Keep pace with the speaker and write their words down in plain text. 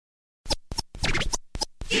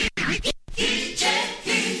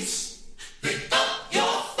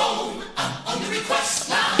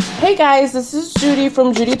Hey guys, this is Judy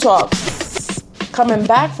from Judy Talks. Coming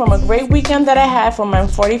back from a great weekend that I had for my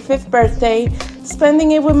 45th birthday,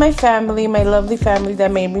 spending it with my family, my lovely family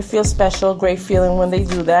that made me feel special, great feeling when they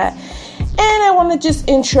do that. And I want to just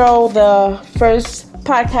intro the first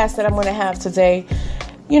podcast that I'm going to have today.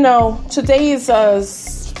 You know, today is a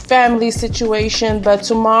family situation, but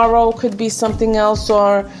tomorrow could be something else,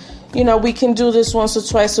 or, you know, we can do this once or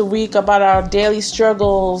twice a week about our daily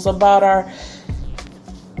struggles, about our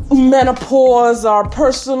menopause, our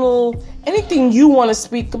personal, anything you want to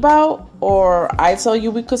speak about, or I tell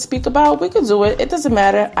you we could speak about, we could do it. It doesn't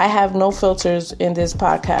matter. I have no filters in this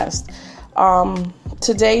podcast.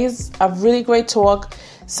 Today's a really great talk.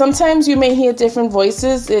 Sometimes you may hear different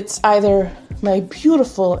voices. It's either my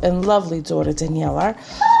beautiful and lovely daughter Daniela,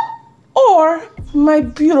 or my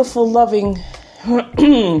beautiful, loving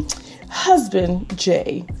husband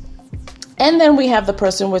Jay. And then we have the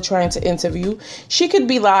person we're trying to interview. She could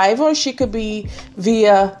be live or she could be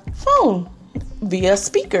via phone, via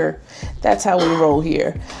speaker. That's how we roll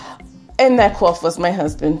here. And that cough was my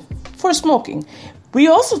husband for smoking. We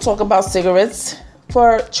also talk about cigarettes,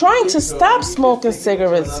 for trying to stop smoking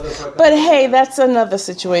cigarettes. But hey, that's another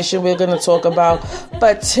situation we're going to talk about.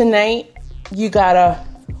 But tonight, you got to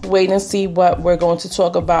wait and see what we're going to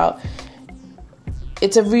talk about.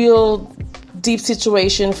 It's a real deep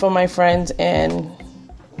situation for my friend, and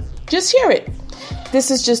just hear it.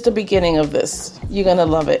 This is just the beginning of this. You're gonna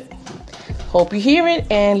love it. Hope you hear it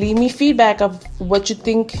and leave me feedback of what you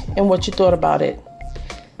think and what you thought about it.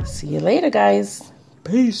 See you later, guys.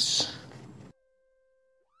 Peace.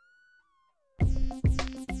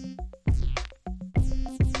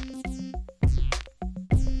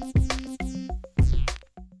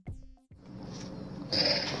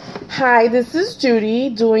 Hi, this is Judy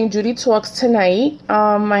doing Judy Talks tonight.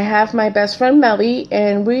 I have my best friend Melly,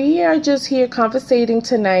 and we are just here conversating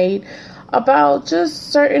tonight about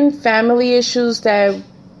just certain family issues that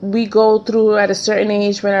we go through at a certain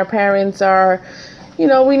age when our parents are, you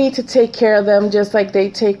know, we need to take care of them just like they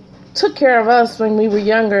took care of us when we were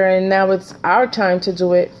younger, and now it's our time to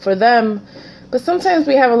do it for them. But sometimes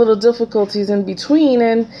we have a little difficulties in between,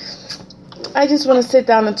 and I just want to sit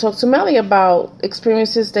down and talk to Melly about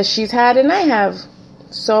experiences that she's had and I have.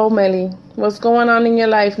 So, Melly, what's going on in your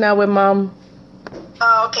life now with Mom?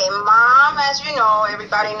 Okay, Mom, as you know,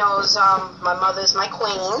 everybody knows my mother's my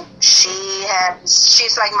queen.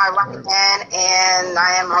 She's like my right hand, and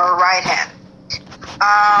I am her right hand.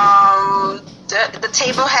 The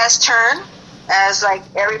table has turned, as like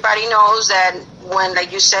everybody knows that when,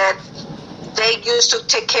 like you said, they used to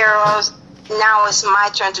take care of us. Now it's my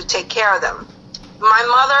turn to take care of them. My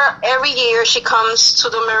mother, every year she comes to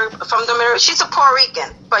from the America. She's a Puerto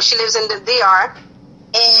Rican, but she lives in the DR.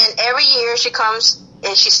 And every year she comes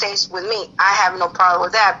and she stays with me. I have no problem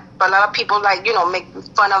with that. But a lot of people make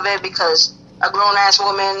fun of it because a grown-ass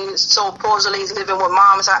woman supposedly is living with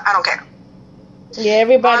Mom. So I don't care. Yeah,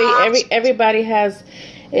 everybody has,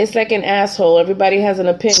 it's like an asshole. Everybody has an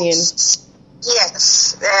opinion.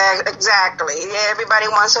 Yes, exactly. Everybody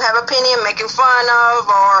wants to have opinion, making fun of,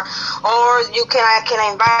 or can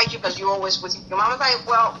I invite you because you're always with your mom. I was like,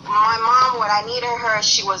 well, my mom, when I needed her,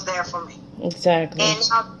 she was there for me. Exactly. And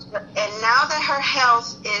now that her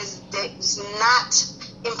health is not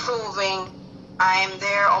improving, I am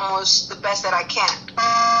there almost the best that I can.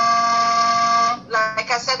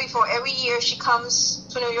 Like I said before, every year she comes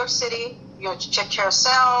to New York City, to check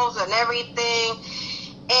herself and everything,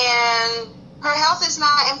 and her health is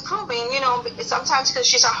not improving, sometimes because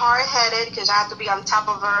she's hard-headed, because I have to be on top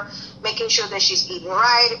of her, making sure that she's eating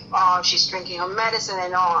right, she's drinking her medicine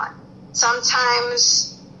and on.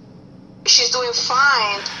 Sometimes she's doing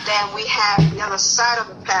fine, then we have the other side of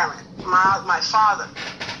the parent, my father.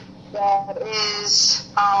 That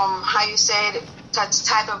is, how you say it, that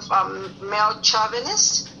type of male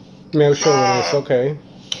chauvinist. Male chauvinist, okay.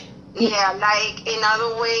 Yeah, like in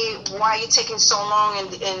other way, why are you taking so long in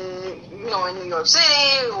New York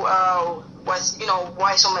City?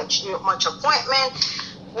 Why so much appointment?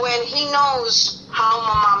 When he knows how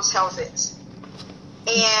my mom's health is,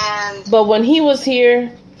 but when he was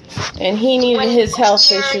here and he needed his health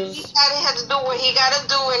issues, he had to do what he got to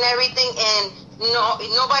do and everything, and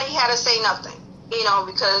nobody had to say nothing,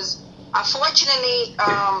 because unfortunately,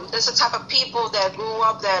 there's a type of people that grew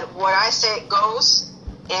up that what I say goes.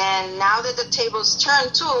 And now that the tables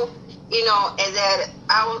turned too, and that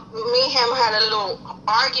me and him had a little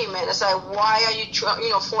argument. It's like, why are you,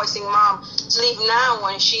 forcing Mom to leave now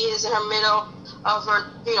when she is in her middle of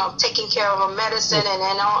her, taking care of her medicine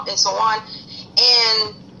and so on.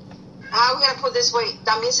 And how are we gonna put this way?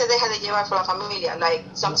 También se deja de llevar por la familia. Like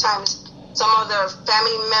sometimes some of the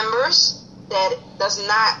family members that does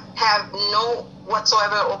not have no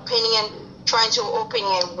whatsoever opinion, trying to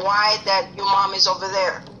opinion why that your mom is over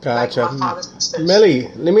there. Gotcha. Like my father's sisters. Melly,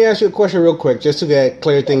 let me ask you a question real quick, just to get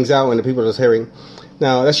clear things out and the people that's hearing.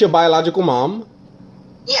 Now, that's your biological mom,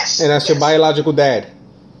 Yes. and that's your biological dad.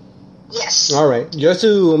 Yes. All right. Just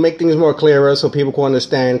to make things more clearer so people can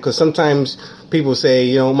understand, because sometimes people say,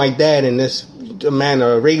 you know, my dad in this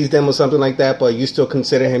manner raised them or something like that, but you still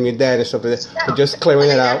consider him your dad and stuff like that. So just clearing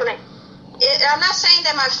it out. I'm not saying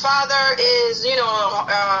that my father is, you know,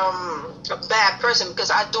 a bad person,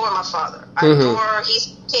 because I adore my father. I adore,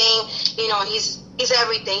 he's king, you know, he's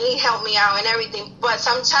everything. He helped me out and everything. But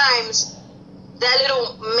sometimes that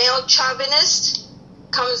little male chauvinist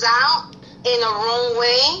comes out in a wrong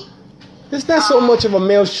way. It's not so much of a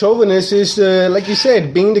male chauvinist. It's like you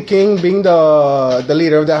said, being the king, being the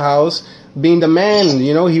leader of the house, being the man.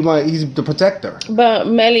 You know, he's the protector. But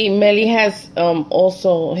Melly has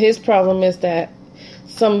also, his problem is that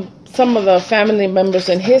some of the family members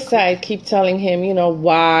on his side keep telling him, you know,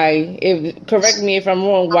 why? Correct me if I'm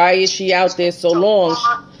wrong. Why is she out there so long?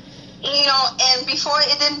 You know, and before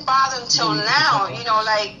it didn't bother until now. You know,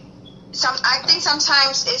 like. I think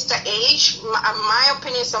sometimes it's the age. My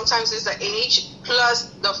opinion, sometimes it's the age plus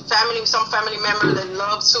the family. Some family member that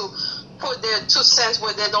love to put their 2 cents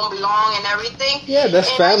where they don't belong and everything. Yeah, that's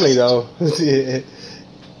and family though.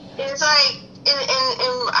 It's like, and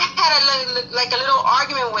I had a little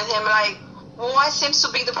argument with him. Like, what seems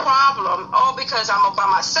to be the problem? Oh, because I'm all by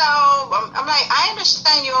myself. I'm like, I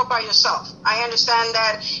understand you're all by yourself. I understand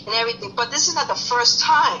that and everything. But this is not the first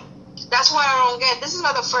time. That's what I don't get. This is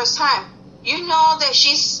not the first time. You know that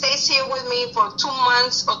she stays here with me for 2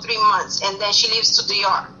 months or 3 months, and then she leaves to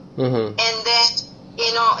DR. And then,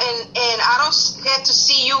 you know, and I don't get to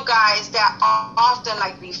see you guys that often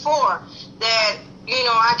like before. That, you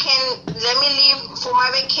know, I can, let me leave for my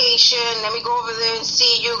vacation, let me go over there and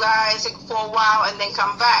see you guys for a while and then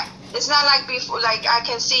come back. It's not like before, like I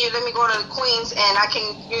can see you, let me go to the Queens and I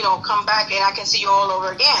can, you know, come back and I can see you all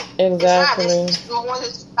over again. Exactly. It's more than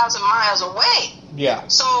 2,000 miles away. Yeah.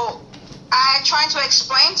 So I try to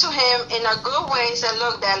explain to him in a good way, say,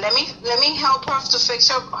 look, Dad, let me help her to fix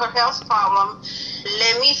her health problem.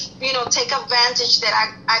 Let me, you know, take advantage that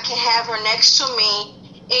I can have her next to me,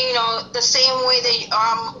 you know, the same way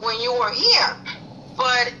that when you were here.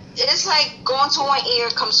 But it's like going to one ear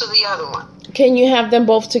comes to the other one. Can you have them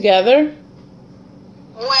both together?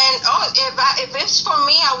 If it's for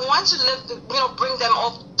me, I want to bring them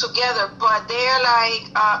all together. But they're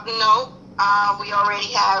like, no, we already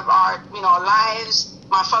have our, you know, lives.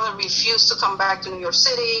 My father refused to come back to New York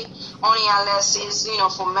City, only unless it's, you know,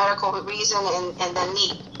 for medical reason and the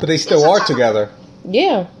need. But they still are together.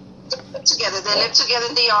 Yeah. Together, they live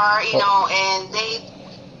together. They are, you know, and they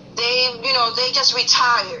you know, they just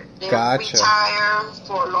retired. They retired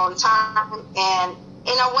for a long time, and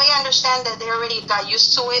in a way, I understand that they already got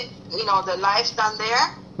used to it. You know, the life down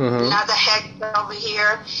there, not the heck over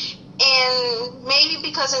here. And maybe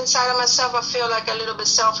because inside of myself, I feel like a little bit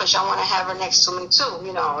selfish. I want to have her next to me too.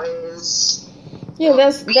 You know,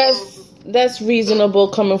 that's reasonable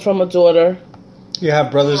coming from a daughter. You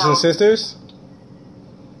have brothers and sisters?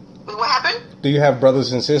 What happened? Do you have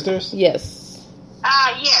brothers and sisters? Yes.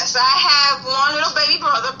 Yes, I have one little baby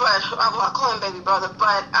brother, but I call him baby brother.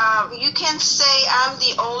 But you can say I'm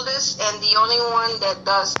the oldest and the only one that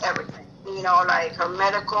does everything. You know, like her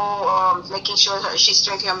medical, making sure that she's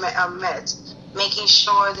drinking her meds, making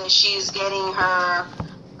sure that she's getting her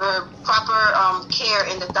proper care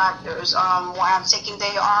in the doctors. When I'm taking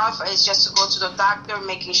day off, it's just to go to the doctor,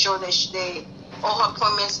 making sure that all her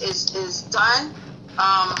appointments is done.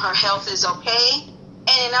 Her health is okay.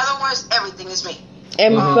 And in other words, everything is me.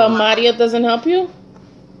 And but Maria doesn't help you?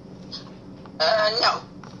 No.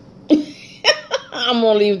 I'm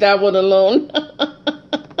gonna leave that one alone.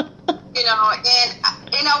 You know, and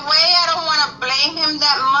in a way, I don't want to blame him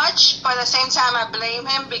that much, but at the same time, I blame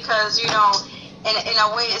him because, you know, in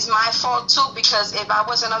a way, it's my fault too, because if I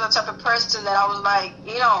was another type of person that I was like,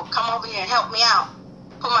 you know, come over here and help me out,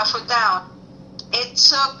 put my foot down. It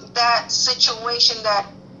took that situation that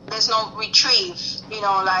there's no retrieve, you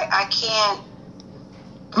know, like I can't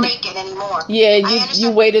break it anymore. Yeah,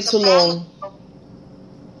 you waited too long.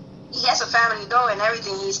 He has a family though and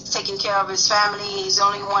everything. He's taking care of his family. He's the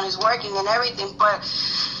only one who's working and everything. But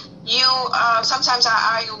sometimes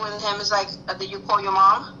I argue with him. It's like, did you call your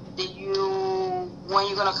mom? When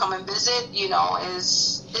you gonna come and visit? You know,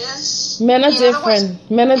 is men are different.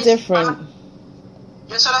 Men are different.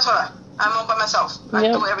 That's what I'm all by myself. I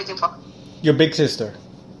do everything for her. Your big sister.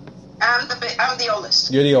 I'm the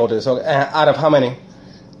oldest. You're the oldest. Okay. Out of how many?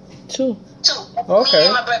 Two. Okay. Me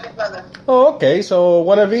and my baby brother. Oh, okay. So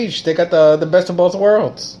one of each. They got the best of both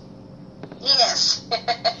worlds. Yes.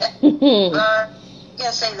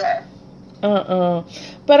 Can't say that.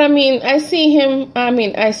 But I mean, I see him. I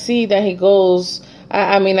mean, I see that he goes.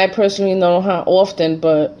 I mean, I personally don't know how often,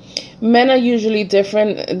 but men are usually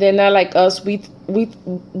different. They're not like us. We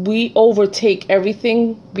overtake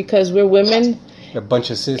everything because we're women. A bunch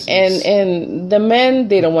of sissies. And the men,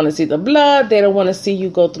 they don't want to see the blood. They don't want to see you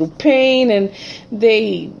go through pain, and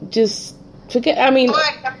they just forget. I mean, they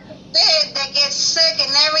get sick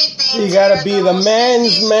and everything. You gotta be the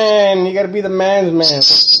man's man. You gotta be the man's man.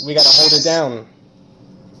 We gotta hold it down.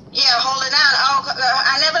 Yeah, hold it down. Oh,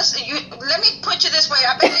 I never. Let me put you this way.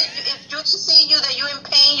 I bet if you see you that you in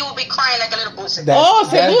pain, you will be crying like a little pussy.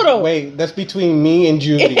 Seguro. Wait, that's between me and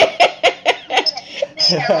Judy.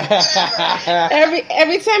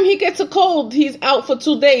 every time he gets a cold, he's out for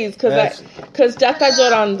 2 days because ya está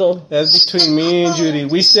llorando. That's between me and Judy.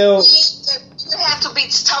 We still have to be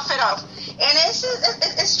tough it up, and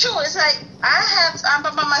it's true. It's like I'm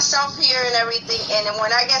by myself here and everything, and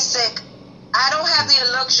when I get sick, I don't have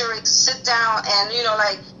the luxury to sit down and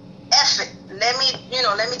like F it. Let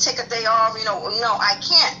me take a day off. No, I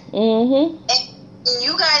can't. Mm-hmm. And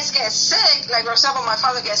you guys get sick, like for example, my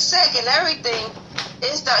father gets sick and everything.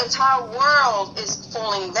 It's the entire world is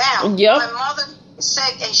falling down. Yep. My mother is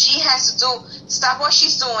sick, and she has to stop what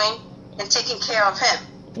she's doing and taking care of him.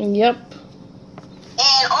 Yep.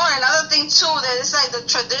 And another thing too, that it's like the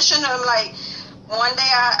tradition of like. One day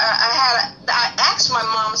I asked my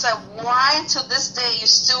mom, I said, why until this day you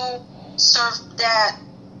still serve that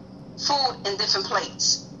food in different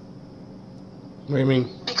plates? What do you mean?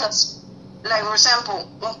 Because, like for example,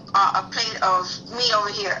 a plate of meat over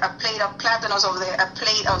here, a plate of plátanos over there, a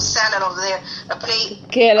plate of salad over there, a plate.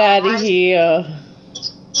 Get out of here.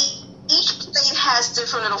 Each plate has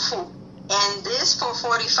different little food. And this, for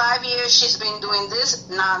 45 years, she's been doing this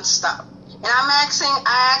nonstop. And I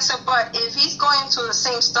asked her, but if he's going to the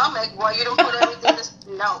same stomach, why you don't put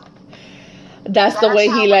everything? No. That's the way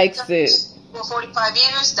he likes it. For 45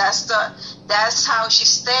 years, that's how she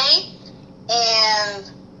stayed.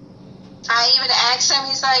 And I even asked him,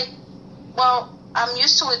 he's like, well, I'm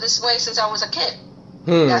used to it this way since I was a kid.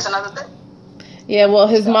 That's another thing. Yeah, well,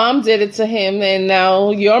 his mom did it to him, and now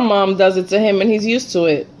your mom does it to him, and he's used to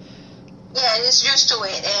it. Yeah, he's used to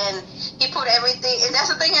it, and he put everything, and that's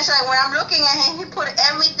the thing, is like when I'm looking at him, he put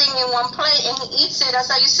everything in one plate, and he eats it. That's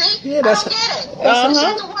how you see? Yeah, I don't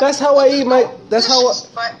get it. That's how I eat my, that's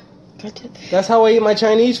how I eat my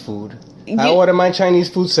Chinese food. I order my Chinese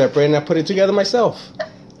food separate, and I put it together myself.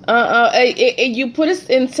 You put it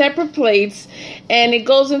in separate plates, and it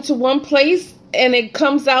goes into one place, and it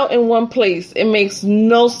comes out in one place. It makes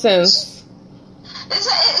no sense.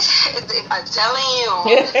 I'm telling you,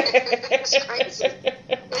 it's crazy.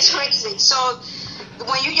 It's crazy. So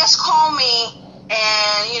when you just call me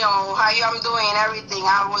and how I'm doing and everything,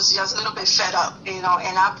 I was just a little bit fed up, and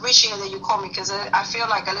I appreciate that you called me because I feel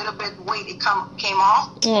like a little bit weight came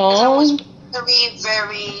off. I was very,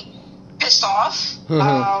 very pissed off.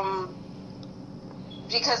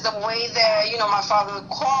 Because the way that my father would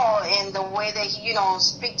call and the way that he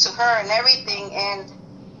speak to her and everything, and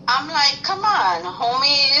I'm like, come on,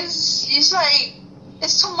 homie, it's like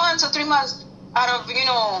it's 2 months or 3 months out of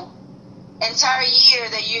entire year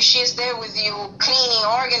that she's there with you, cleaning,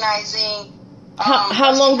 organizing.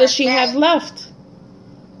 How long does she have left?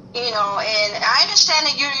 And I understand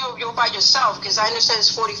that you're by yourself, because I understand it's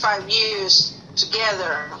 45 years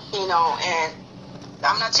together, and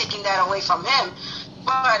I'm not taking that away from him.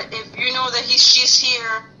 But if you know that she's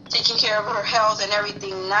here taking care of her health and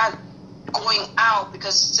everything, not going out,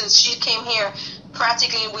 because since she came here,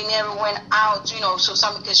 practically we never went out,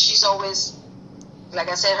 because she's always, like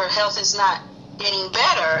I said, her health is not getting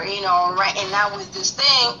better, right? And now with this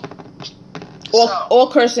thing. Or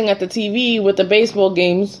cursing at the TV with the baseball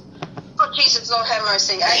games. Oh, Jesus, Lord have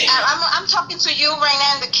mercy. I'm talking to you right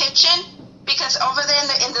now in the kitchen, because over there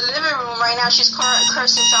in the living room right now, she's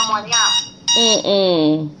cursing someone out.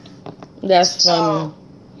 That's funny.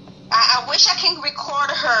 I wish I can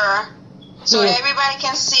record her so everybody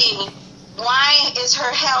can see why is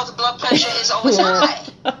her health, blood pressure is always high.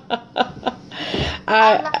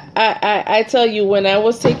 I tell you, when I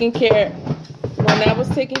was taking care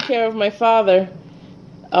of my father,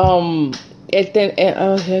 I'm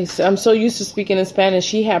so used to speaking in Spanish.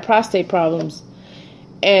 He had prostate problems,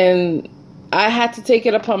 and I had to take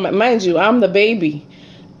it upon mind you, I'm the baby.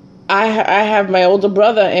 I have my older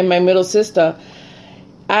brother and my middle sister.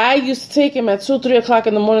 I used to take him at 2, 3 o'clock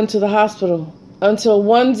in the morning to the hospital, until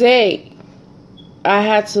one day I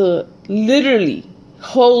had to literally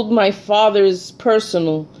hold my father's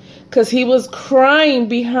personal, because he was crying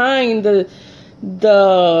behind the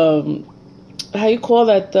how you call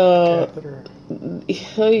that,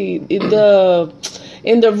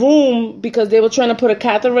 in the room, because they were trying to put a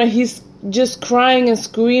catheter, and he's just crying and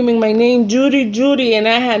screaming my name, Judy, Judy, and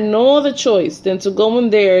I had no other choice than to go in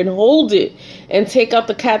there and hold it and take out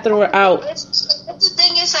the catheter out. The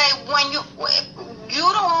thing is, like, when you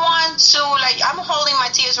don't want to, like, I'm holding my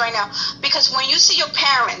tears right now, because when you see your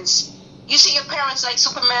parents like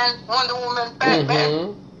Superman, Wonder Woman,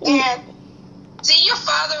 Batman, and see your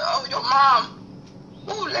father or your mom,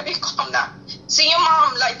 ooh, let me calm down. See your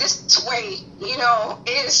mom like this way, you know,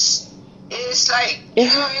 it's like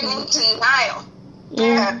you're in denial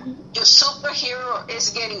that your superhero is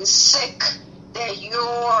getting sick, that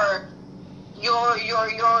your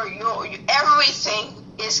everything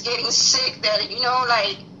is getting sick, that, you know,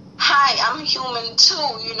 like, hi, I'm human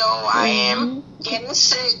too, you know, I am getting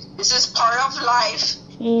sick, this is part of life,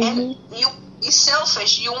 and you be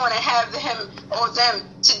selfish, you want to have him or them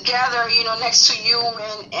together, you know, next to you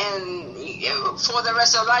and for the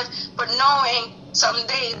rest of life, but knowing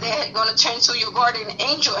someday they're going to turn to your guardian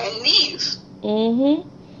angel and leave.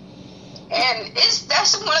 And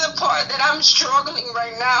that's one of the part that I'm struggling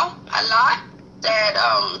right now a lot, that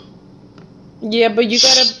yeah, but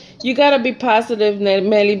you gotta be positive,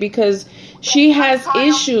 Melly, because she has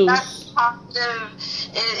issues.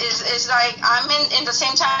 It's like I'm in the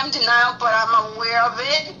same time denial, but I'm aware of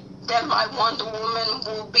it, that my Wonder Woman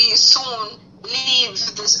will be soon leave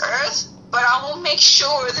this earth, but I will make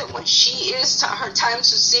sure that when she is her time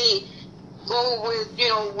to go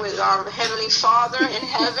with our Heavenly Father in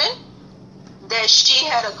heaven, that she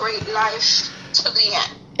had a great life to the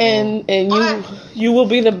end. And you will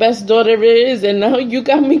be the best daughter there is, and now you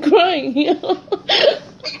got me crying.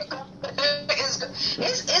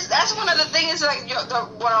 That's one of the things, like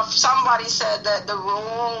what somebody said, that the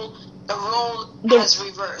role has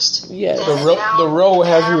reversed. Yes, the role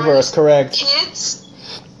has reversed. Correct. Kids,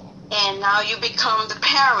 and now you become the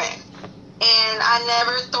parent. And I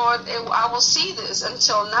never thought I will see this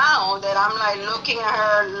until now, that I'm like looking at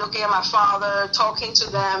her, looking at my father, talking to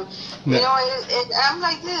them. You know, I'm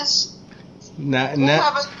like this.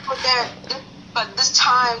 Whoever put that, but this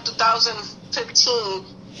time, 2015,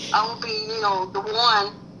 I will be, the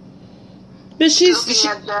one. But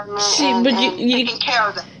taking care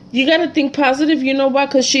of them. You got to think positive. You know why?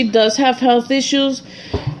 Because she does have health issues,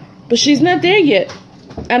 but she's not there yet.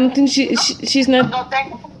 I don't think she's not. No,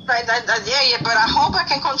 yeah, but I hope I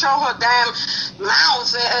can control her damn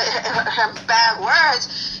mouth, her bad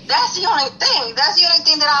words. That's the only thing. That's the only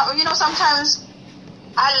thing that sometimes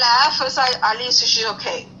I laugh. It's like, at least she's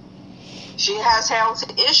okay. She has health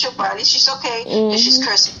issue, but at least she's okay. And she's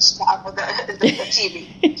cursing the TV.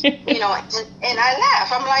 And I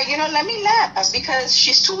laugh. I'm like, let me laugh, because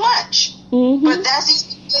she's too much. But that's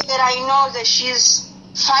the thing that I know, that she's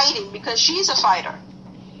fighting, because she's a fighter.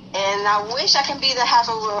 And I wish I can be the half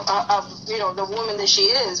of the woman that she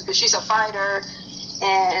is, because she's a fighter,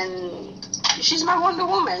 and she's my Wonder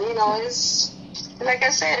Woman. It's like I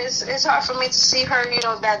said, it's hard for me to see her,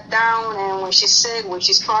 that down, and when she's sick, when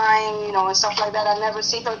she's crying, and stuff like that. I never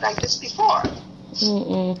seen her like this before.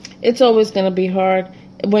 It's always gonna be hard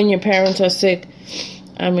when your parents are sick.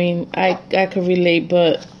 I mean, I could relate,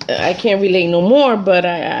 but I can't relate no more. But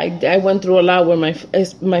I went through a lot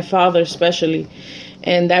with my father, especially.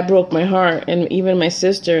 And that broke my heart. And even my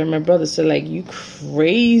sister and my brother said, like, you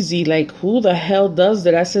crazy. Like, who the hell does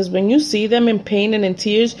that? I says, when you see them in pain and in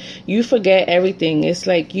tears, you forget everything. It's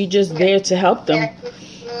like you just there to help them.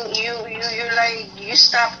 You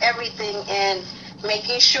stop everything and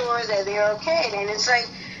making sure that they're okay. And it's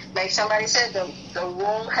like somebody said, the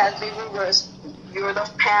role has been reversed. You're the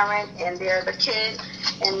parent and they're the kid.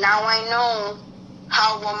 And now I know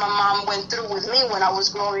what my mom went through with me when I was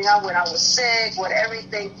growing up, when I was sick, with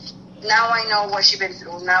everything. Now I know what she's been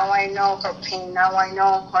through. Now I know her pain. Now I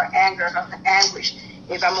know her anger, her anguish.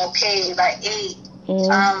 If I'm okay, if I ate.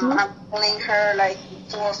 I'm calling her like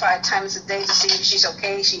 4 or 5 times a day to see if she's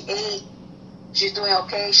okay. She ate. She's doing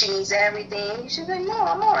okay. She needs everything. She's like, no,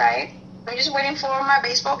 I'm all right. I'm just waiting for my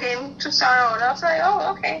baseball game to start. I was like,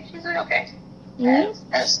 oh, okay. She's doing okay.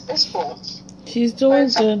 That's cool. She's doing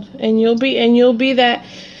good, and you'll be that.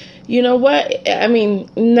 You know what? I mean,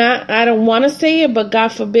 I don't want to say it, but God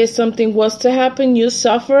forbid something was to happen. You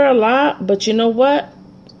suffer a lot, but you know what?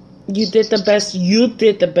 You did the best. You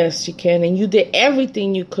did the best you can, and you did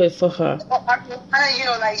everything you could for her.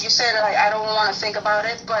 Like you said, I don't want to think about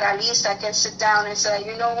it, but at least I can sit down and say,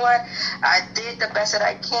 you know what? I did the best that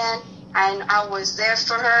I can, and I was there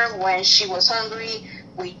for her when she was hungry,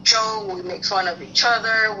 we joke, we make fun of each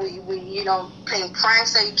other, we you know, playing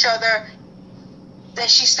pranks at each other. That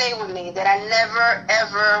she stayed with me. That I never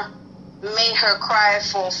ever made her cry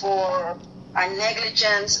for a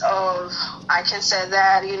negligence of, I can say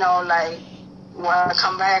that, you know, like when I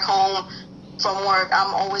come back home from work,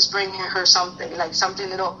 I'm always bringing her something, like something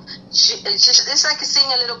little. It's like seeing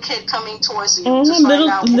a little kid coming towards you.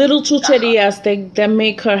 Little chucherias that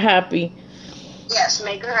make her happy. Yes,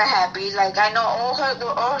 make her happy. Like I know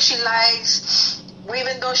all she likes.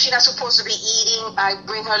 Even though she's not supposed to be eating, I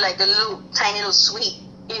bring her like a little tiny little sweet.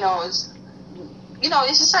 You know, it's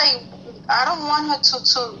just like I don't want her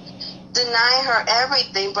to deny her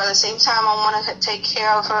everything, but at the same time, I want to take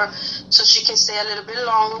care of her so she can stay a little bit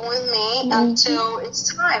longer with me until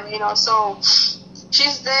it's time. You know, so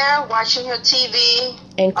she's there watching her TV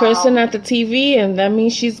and cursing at the TV, and that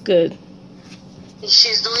means she's good.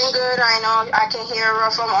 She's doing good. I know I can hear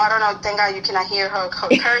her from, I don't know, thank God you cannot hear her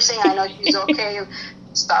cursing. I know she's okay.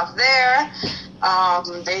 Stuff there.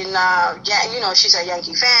 Then, you know, she's a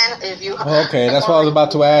Yankee fan. If you okay, that's what I was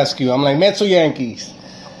about to ask you. I'm like, Mets or Yankees?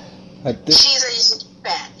 She's a Yankee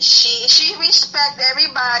fan. She respects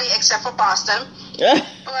everybody except for Boston.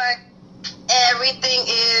 But everything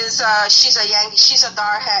is, she's a Yankee. She's a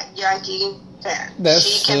diehard Yankee fan.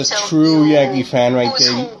 That's a true Yankee fan right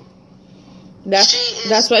there.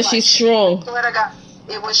 That's why she's strong.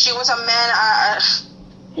 She was a man.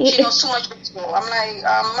 She knows too much baseball. I'm like,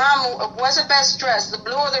 Mom, what's the best dress, the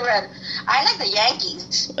blue or the red? I like the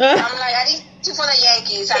Yankees. I'm like, I didn't ask you for the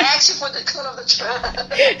Yankees. I asked you for the color of the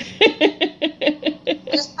dress.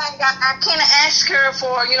 It's like I can't ask her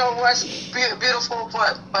for, you know, what's beautiful,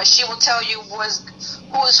 but she will tell you who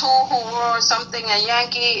wore something a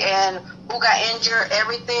Yankee and who got injured,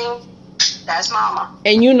 everything. That's Mama.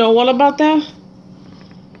 And you know all about that?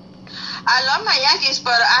 I love my Yankees,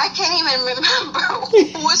 but I can't even remember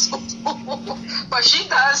who is who. But she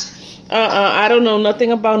does. I don't know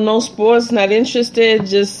nothing about no sports. Not interested.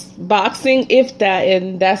 Just boxing, if that,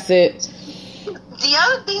 and that's it. The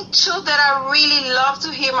other thing too that I really love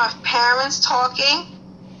to hear my parents talking,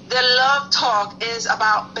 the love talk is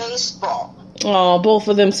about baseball. Oh, both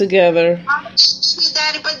of them together. Sweet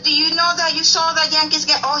Daddy, but do you know that you saw the Yankees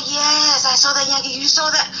get? Oh yes, I saw the Yankees. You saw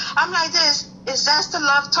that? I'm like this. Is that the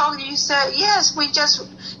love talk? You said yes. We just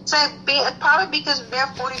said probably because we're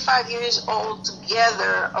 45 years old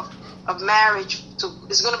together of marriage.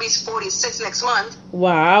 It's going to be 46 next month.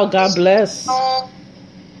 Wow, God bless.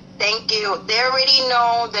 Thank you. They already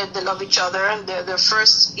know that they love each other. They're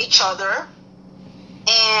first each other,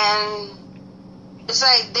 and it's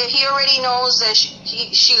like he already knows that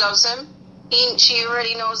she loves him. She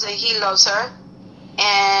already knows that he loves her,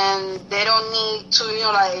 and they don't need to, you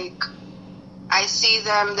know, like. I see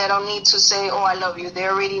them, they don't need to say, oh, I love you. They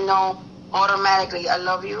already know automatically, I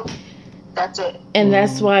love you. That's it. And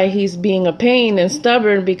that's why he's being a pain and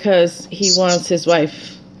stubborn, because he wants his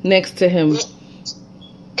wife next to him.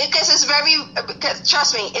 Because it's because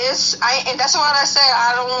trust me, and that's what I said,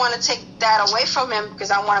 I don't want to take that away from him because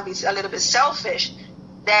I want to be a little bit selfish.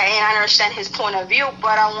 And I understand his point of view,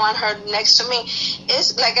 but I want her next to me.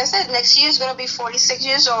 It's like I said, next year is going to be 46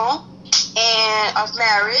 years old and of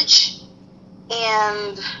marriage.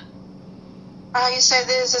 And how you say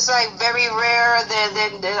this is like very rare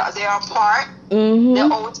that they are apart. Mm-hmm. They're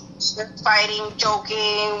always fighting,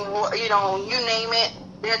 joking, you know, you name it.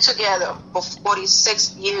 They're together for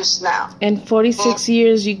 46 years now. And 46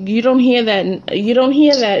 years, you don't hear that. You don't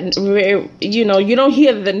hear that. You know, you don't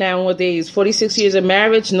hear that nowadays. 46 years of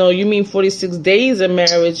marriage? No, you mean 46 days of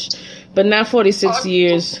marriage, but not 46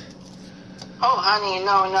 years. Oh, honey,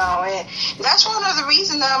 no. That's one of the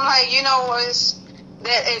reasons that I'm like, you know, is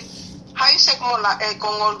that how you say con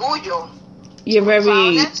orgullo. You're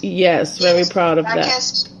very proud of that. I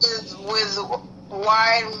guess with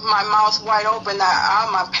my mouth wide open that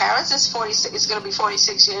my parents is 46. It's going to be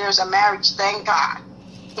 46 years of marriage. Thank God.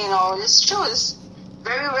 You know, it's true. It's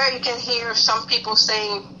very rare you can hear some people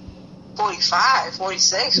saying 45,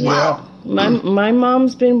 46. Yeah. Wow. My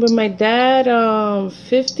mom's been with my dad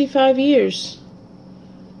 55 years.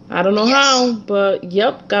 I don't know how, but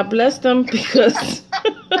yep, God bless them, because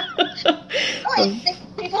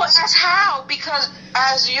people ask how, because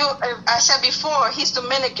as I said before, he's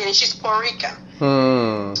Dominican and she's Puerto Rican.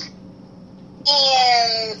 And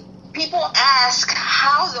people ask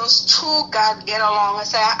how those two get along. I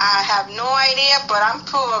say I have no idea, but I'm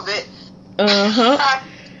proof of it.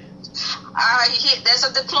 There's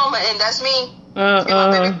a diploma, and that's me.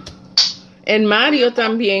 And Mario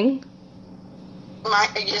también.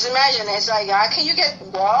 Just imagine, it's like, how can you get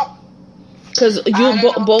because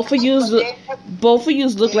you both of you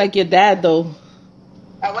look like your dad, though.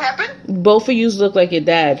 What happened? Both of you look like your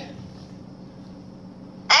dad.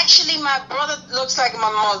 Actually, my brother looks like my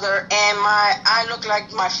mother, and I look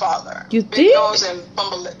like my father. You Big think? nose and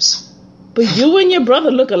bumble lips. But you and your brother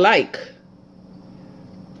look alike.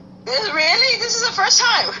 Really? This is the first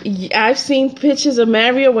time. I've seen pictures of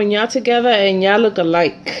Mario when y'all together, and y'all look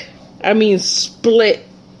alike. I mean, split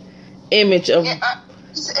image of. Yeah,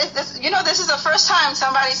 this is the first time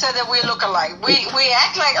somebody said that we look alike. We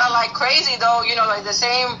act like crazy though. Like the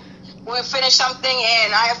same. We finish something,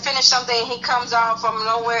 and I finish something, and he comes out from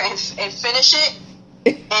nowhere and finish it,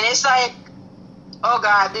 and it's like, oh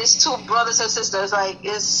God, these two brothers and sisters,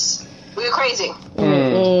 we're crazy.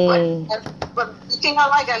 But looking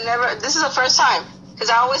alike, this is the first time, because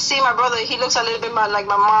I always see my brother, he looks a little bit like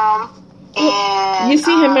my mom, and you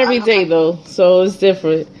see him every day though, so it's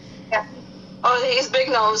different. Yeah. Oh, his big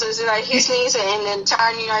nose is like he sneezes, and the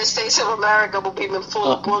entire United States of America will be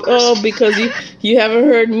full of boogers. Oh, because you haven't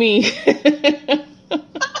heard me.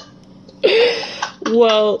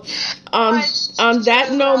 Well, on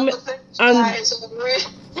that note,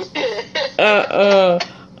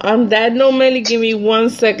 on that note, Melly, give me 1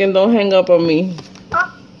 second. Don't hang up on me.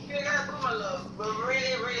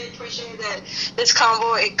 Really appreciate that this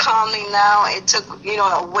convo. It calmed me now. It took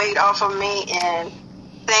a weight off of me, and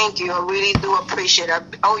thank you. I really do appreciate it. I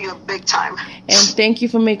owe you a big time. And thank you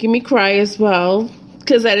for making me cry as well,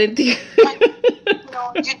 because I didn't think.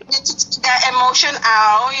 You take that emotion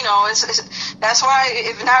out. That's why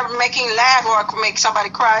if not making laugh or make somebody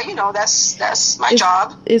cry, that's my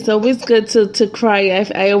job. It's always good to cry.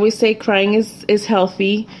 I always say crying is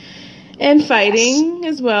healthy, and fighting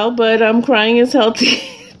as well. But crying is healthy.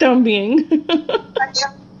 También.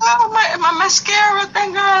 Oh, my mascara,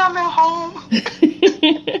 thank God I'm at home.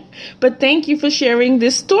 But thank you for sharing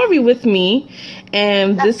this story with me.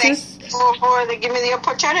 And this is for giving me the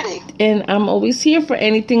opportunity. And I'm always here for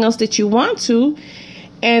anything else that you want to.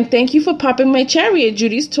 And thank you for popping my cherry at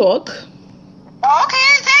Judy's Talk. Okay,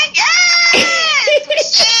 thank you.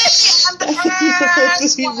 I'm the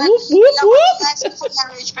first one. Whoop, whoop, whoop.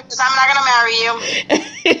 Because I'm not gonna marry you.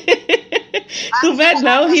 Too bad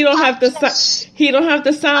now he don't have the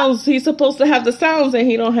sounds. He's supposed to have the sounds and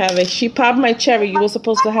he don't have it. She popped my cherry. You were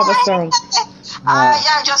supposed to have a sound.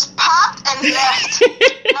 I just popped and left.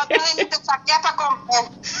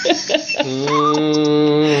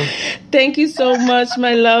 Thank you so much,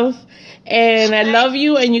 my love. And I love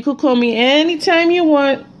you, and you could call me anytime you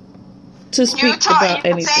want to speak about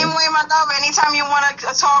anything. Same way, my love. Anytime you want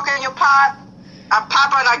to talk in your pot, I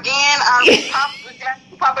pop it again.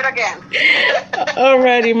 Pop it again.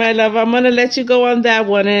 Alrighty, my love. I'm going to let you go on that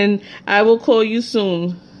one, and I will call you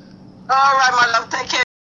soon. All right, my love. Take care.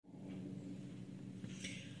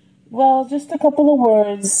 Well, just a couple of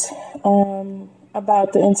words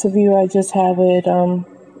about the interview I just had with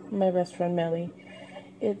my best friend Melly.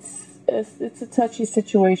 It's a touchy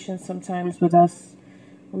situation sometimes with us.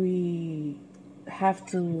 We have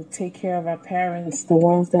to take care of our parents, the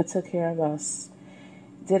ones that took care of us,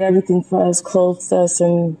 did everything for us, clothed us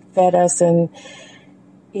and fed us, and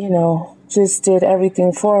just did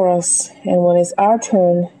everything for us. And when it's our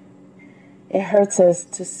turn, it hurts us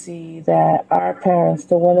to see that our parents,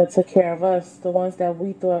 the one that took care of us, the ones that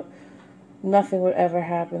we thought nothing would ever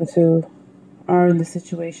happen to, are in the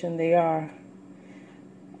situation they are.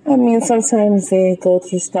 I mean, sometimes they go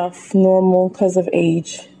through stuff normal because of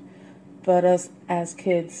age, but us as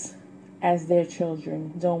kids, as their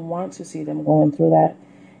children, don't want to see them going through that.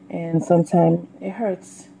 And sometimes it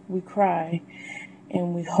hurts. We cry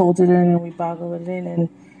and we hold it in and we boggle it in, and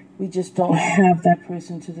we just don't have that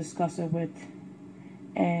person to discuss it with.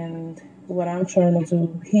 And what I'm trying to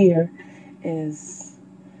do here is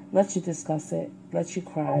let you discuss it, let you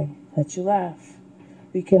cry, let you laugh.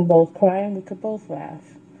 We can both cry and we could both laugh.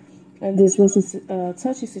 And this was a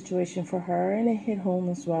touchy situation for her, and it hit home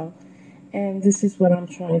as well. And this is what I'm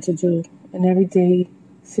trying to do. An everyday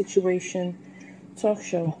situation talk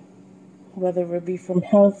show, whether it be from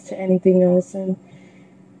health to anything else. And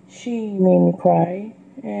she made me cry,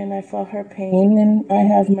 and I felt her pain, and I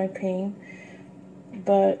have my pain.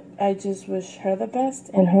 But I just wish her the best,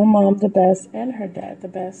 and her mom the best, and her dad the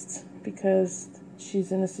best, because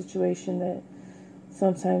she's in a situation that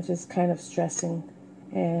sometimes is kind of stressing.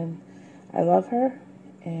 And I love her,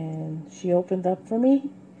 and she opened up for me,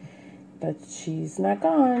 but she's not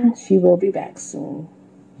gone. She will be back soon.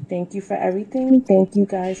 Thank you for everything. Thank you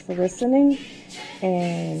guys for listening,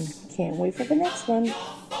 and can't wait for the next one.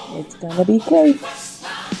 It's gonna be great.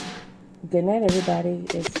 Good night, everybody.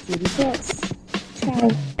 It's Judy Talks. Ciao.